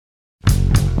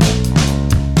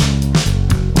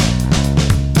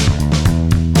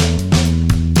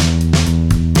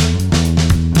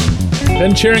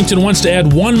Ben Cherington wants to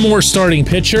add one more starting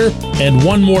pitcher and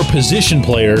one more position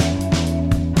player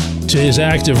to his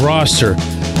active roster.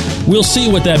 We'll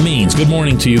see what that means. Good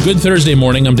morning to you. Good Thursday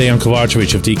morning. I'm Dejan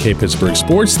Kovacevic of DK Pittsburgh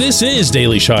Sports. This is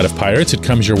Daily Shot of Pirates. It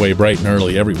comes your way bright and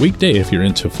early every weekday if you're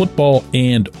into football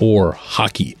and or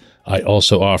hockey. I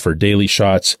also offer daily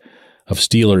shots of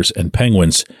Steelers and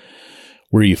Penguins,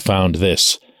 where you found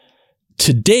this.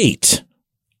 To date,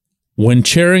 when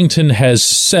Cherington has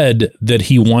said that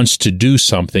he wants to do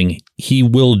something, he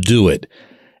will do it.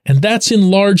 And that's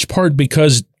in large part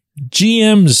because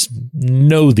GMs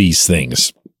know these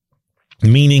things,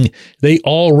 meaning they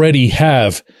already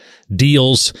have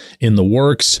deals in the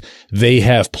works. They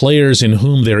have players in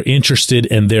whom they're interested,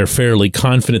 and they're fairly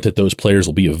confident that those players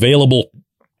will be available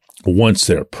once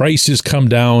their prices come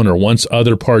down or once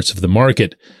other parts of the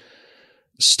market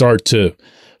start to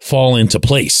fall into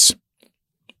place.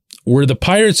 Where the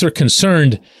Pirates are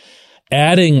concerned,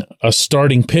 adding a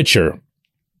starting pitcher,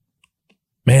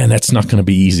 man, that's not going to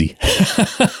be easy.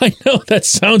 I know that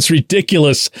sounds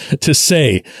ridiculous to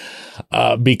say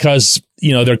because,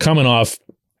 they're coming off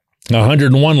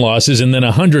 101 losses and then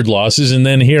 100 losses. And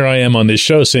then here I am on this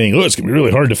show saying, it's going to be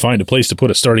really hard to find a place to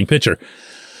put a starting pitcher.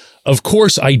 Of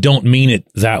course, I don't mean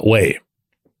it that way.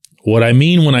 What I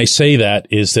mean when I say that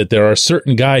is that there are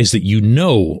certain guys that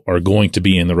are going to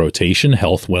be in the rotation,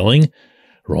 health willing.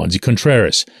 Roansy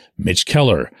Contreras, Mitch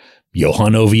Keller,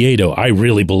 Johan Oviedo. I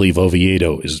really believe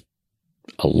Oviedo is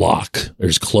a lock, or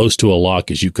as close to a lock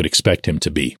as you could expect him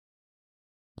to be.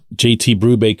 JT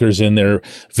Brubaker's in there.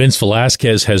 Vince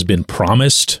Velasquez has been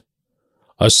promised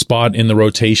a spot in the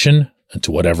rotation, and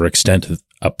to whatever extent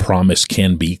a promise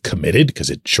can be committed, because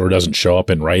it sure doesn't show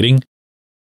up in writing.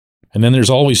 And then there's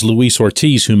always Luis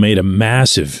Ortiz, who made a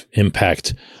massive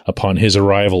impact upon his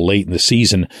arrival late in the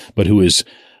season, but who is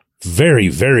very,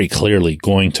 very clearly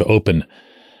going to open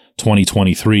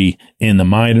 2023 in the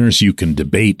minors. You can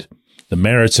debate the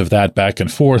merits of that back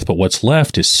and forth, but what's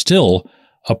left is still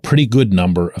a pretty good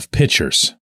number of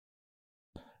pitchers.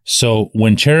 So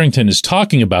when Cherington is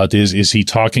talking about this, is he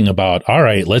talking about, all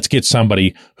right, let's get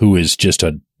somebody who is just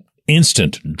an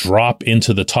instant drop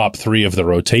into the top three of the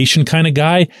rotation kind of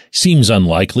guy? Seems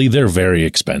unlikely. They're very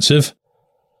expensive.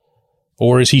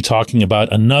 Or is he talking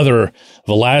about another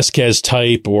Velasquez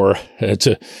type, or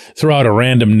to throw out a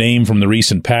random name from the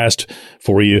recent past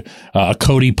for you, a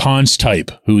Cody Ponce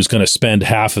type who's going to spend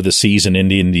half of the season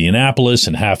in Indianapolis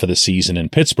and half of the season in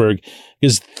Pittsburgh?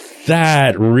 Because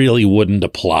that really wouldn't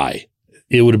apply.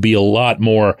 It would be a lot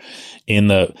more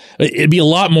it'd be a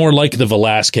lot more like the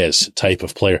Velasquez type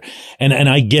of player. And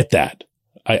I get that.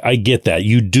 I get that.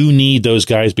 You do need those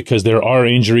guys because there are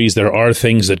injuries. There are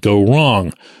things that go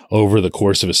wrong over the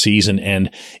course of a season. And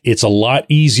it's a lot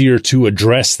easier to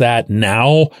address that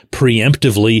now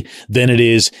preemptively than it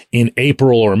is in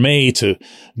April or May to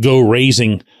go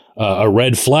raising a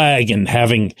red flag and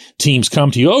having teams come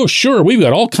to you. Oh, sure, we've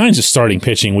got all kinds of starting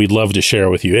pitching we'd love to share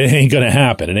with you. It ain't going to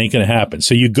happen. It ain't going to happen.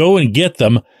 So you go and get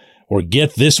them, or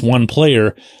get this one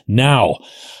player now.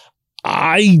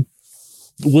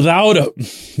 Without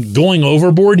going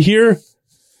overboard here,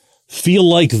 feel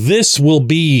like this will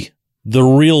be the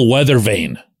real weather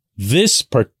vane. This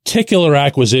particular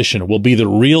acquisition will be the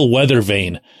real weather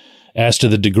vane as to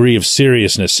the degree of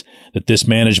seriousness that this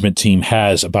management team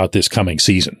has about this coming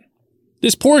season.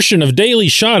 This portion of Daily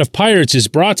Shot of Pirates is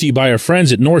brought to you by our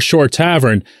friends at North Shore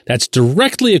Tavern. That's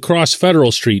directly across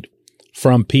Federal Street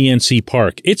from PNC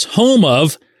Park. It's home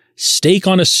of Steak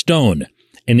on a Stone,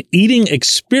 an eating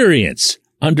experience,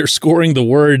 underscoring the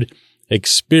word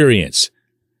experience.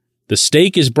 The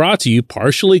steak is brought to you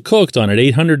partially cooked on an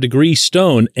 800-degree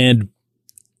stone, and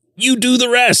you do the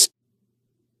rest.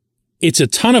 It's a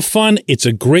ton of fun, it's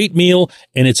a great meal,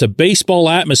 and it's a baseball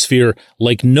atmosphere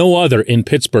like no other in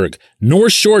Pittsburgh.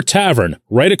 North Shore Tavern,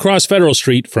 right across Federal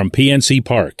Street from PNC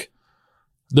Park.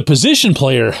 The position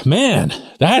player, man,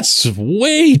 that's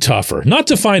way tougher. Not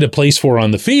to find a place for on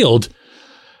the field,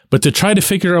 but to try to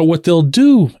figure out what they'll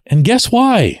do. And guess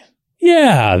why?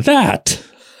 Yeah, that.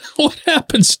 What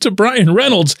happens to Bryan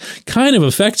Reynolds kind of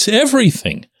affects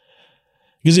everything.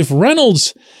 Because if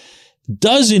Reynolds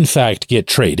does in fact get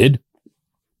traded,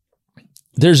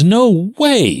 there's no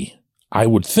way, I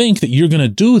would think, that you're going to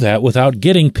do that without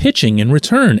getting pitching in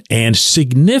return, and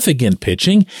significant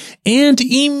pitching and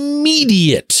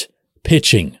immediate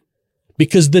pitching.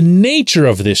 Because the nature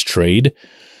of this trade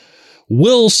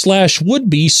would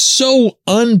be so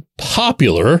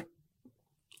unpopular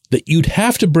that you'd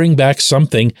have to bring back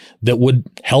something that would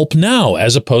help now,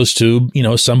 as opposed to,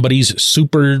 somebody's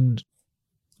super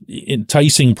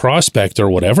enticing prospect or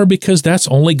whatever, because that's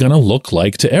only going to look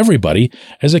like to everybody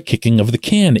as a kicking of the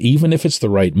can. Even if it's the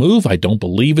right move, I don't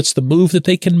believe it's the move that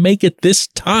they can make at this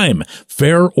time,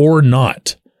 fair or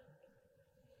not.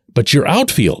 But your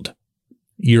outfield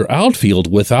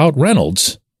without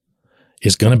Reynolds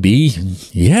is going to be,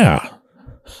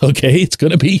 it's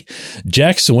going to be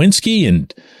Jack Suwinski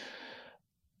and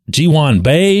Ji-hwan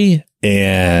Bae,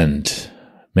 and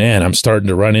man, I'm starting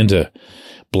to run into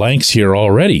blanks here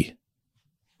already.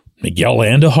 Miguel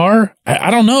Andujar?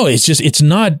 I don't know. It's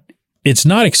not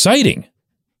exciting,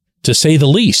 to say the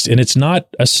least, and it's not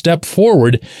a step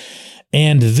forward.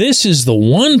 And this is the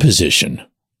one position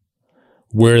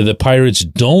where the Pirates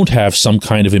don't have some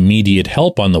kind of immediate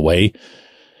help on the way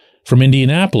from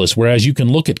Indianapolis, whereas you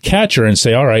can look at catcher and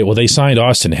say, all right, well, they signed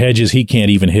Austin Hedges. He can't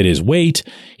even hit his weight.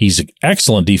 He's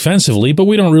excellent defensively, but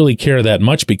we don't really care that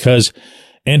much because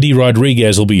Andy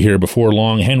Rodriguez will be here before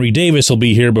long. Henry Davis will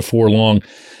be here before long.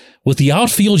 With the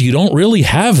outfield, you don't really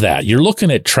have that. You're looking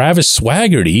at Travis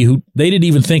Swaggerty, who they didn't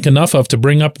even think enough of to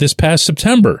bring up this past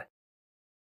September.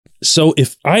 So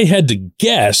if I had to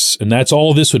guess, and that's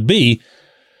all this would be,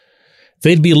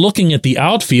 they'd be looking at the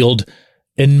outfield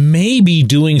and maybe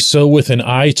doing so with an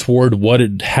eye toward what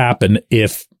would happen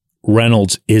if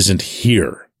Reynolds isn't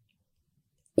here.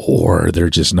 Or they're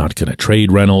just not going to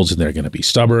trade Reynolds, and they're going to be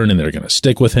stubborn, and they're going to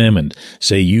stick with him and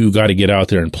say, you got to get out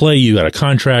there and play. You got a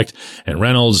contract, and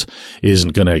Reynolds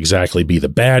isn't going to exactly be the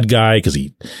bad guy because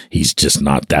he's just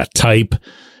not that type.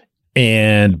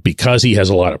 And because he has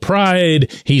a lot of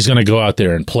pride, he's going to go out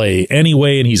there and play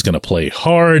anyway, and he's going to play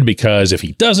hard, because if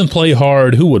he doesn't play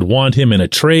hard, who would want him in a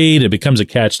trade? It becomes a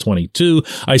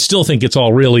catch-22. I still think it's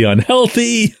all really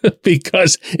unhealthy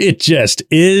because it just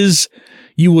is.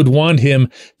 You would want him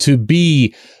to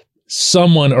be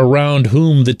someone around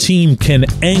whom the team can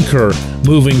anchor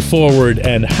moving forward.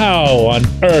 And how on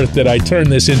earth did I turn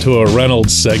this into a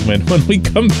Reynolds segment? When we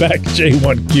come back,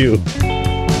 J1Q.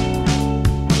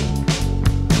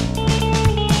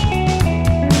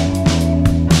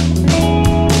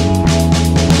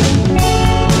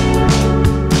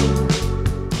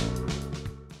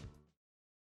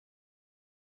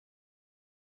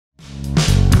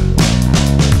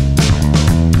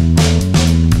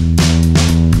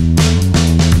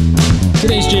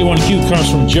 J1Q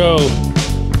comes from Joe,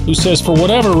 who says, for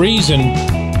whatever reason,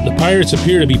 the Pirates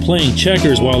appear to be playing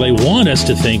checkers while they want us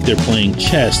to think they're playing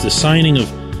chess. The signing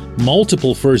of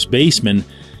multiple first basemen,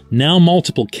 now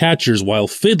multiple catchers, while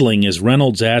fiddling as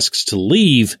Reynolds asks to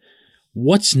leave.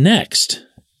 What's next?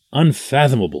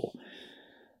 Unfathomable.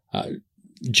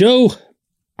 Joe,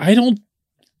 I don't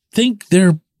think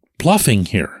they're bluffing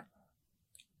here.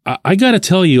 I got to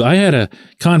tell you, I had a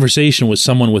conversation with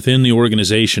someone within the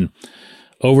organization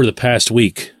over the past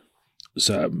week,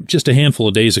 just a handful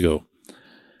of days ago.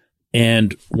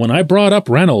 And when I brought up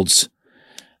Reynolds,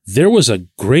 there was a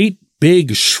great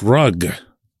big shrug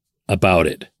about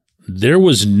it. There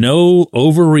was no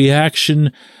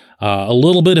overreaction, a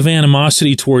little bit of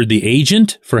animosity toward the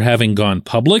agent for having gone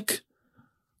public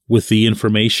with the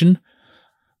information.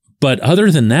 But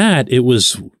other than that, it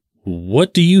was,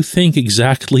 what do you think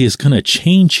exactly is going to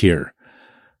change here?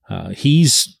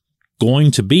 He's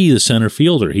going to be the center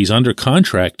fielder. He's under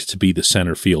contract to be the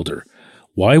center fielder.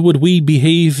 Why would we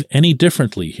behave any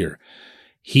differently here?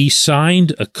 He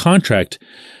signed a contract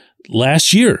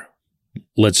last year.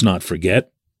 Let's not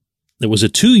forget. It was a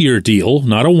 2-year deal,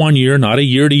 not a 1-year, not a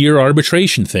year-to-year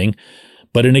arbitration thing,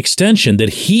 but an extension that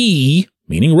he,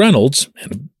 meaning Reynolds,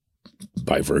 and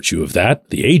by virtue of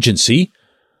that, the agency,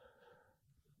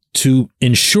 to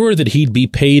ensure that he'd be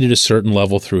paid at a certain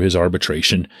level through his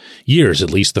arbitration years, at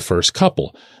least the first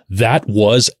couple. That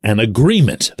was an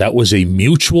agreement. That was a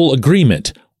mutual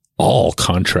agreement. All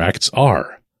contracts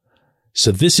are.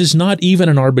 So this is not even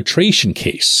an arbitration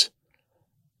case.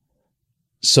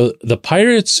 So the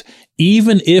Pirates,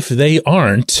 even if they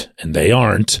aren't, and they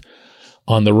aren't,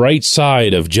 on the right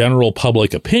side of general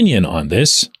public opinion on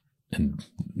this, and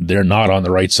they're not on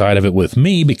the right side of it with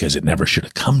me because it never should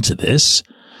have come to this,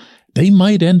 they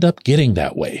might end up getting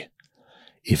that way.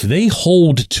 If they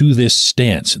hold to this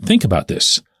stance, and think about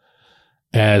this,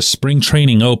 as spring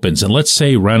training opens, and let's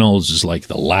say Reynolds is like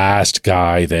the last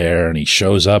guy there, and he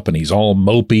shows up and he's all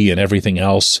mopey and everything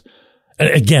else. And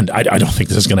again, I don't think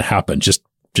this is going to happen. Just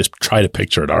try to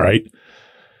picture it, all right?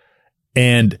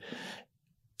 And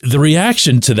the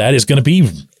reaction to that is going to be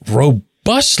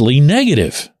robustly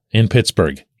negative in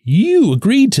Pittsburgh. You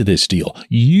agreed to this deal.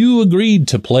 You agreed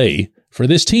to play for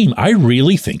this team. I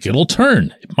really think it'll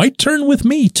turn. It might turn with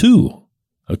me too.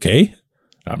 Okay?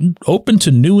 I'm open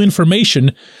to new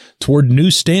information toward new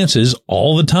stances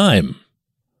all the time.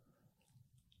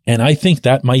 And I think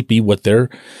that might be what they're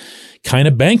kind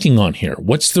of banking on here.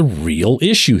 What's the real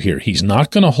issue here? He's not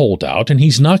going to hold out and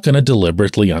he's not going to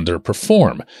deliberately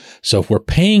underperform. So if we're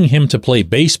paying him to play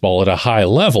baseball at a high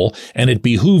level, and it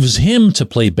behooves him to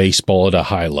play baseball at a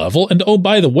high level, and oh,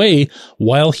 by the way,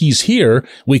 while he's here,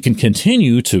 we can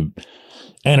continue to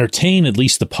entertain at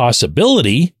least the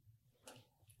possibility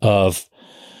of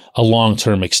a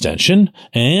long-term extension.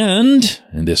 And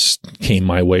this came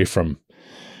my way from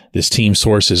this team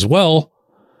source as well,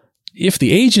 if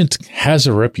the agent has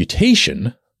a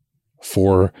reputation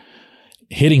for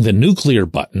hitting the nuclear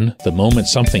button the moment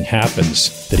something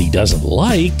happens that he doesn't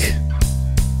like,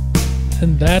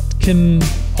 then that can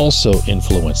also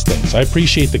influence things. I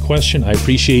appreciate the question. I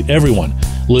appreciate everyone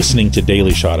listening to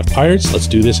Daily Shot of Pirates. Let's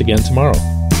do this again tomorrow.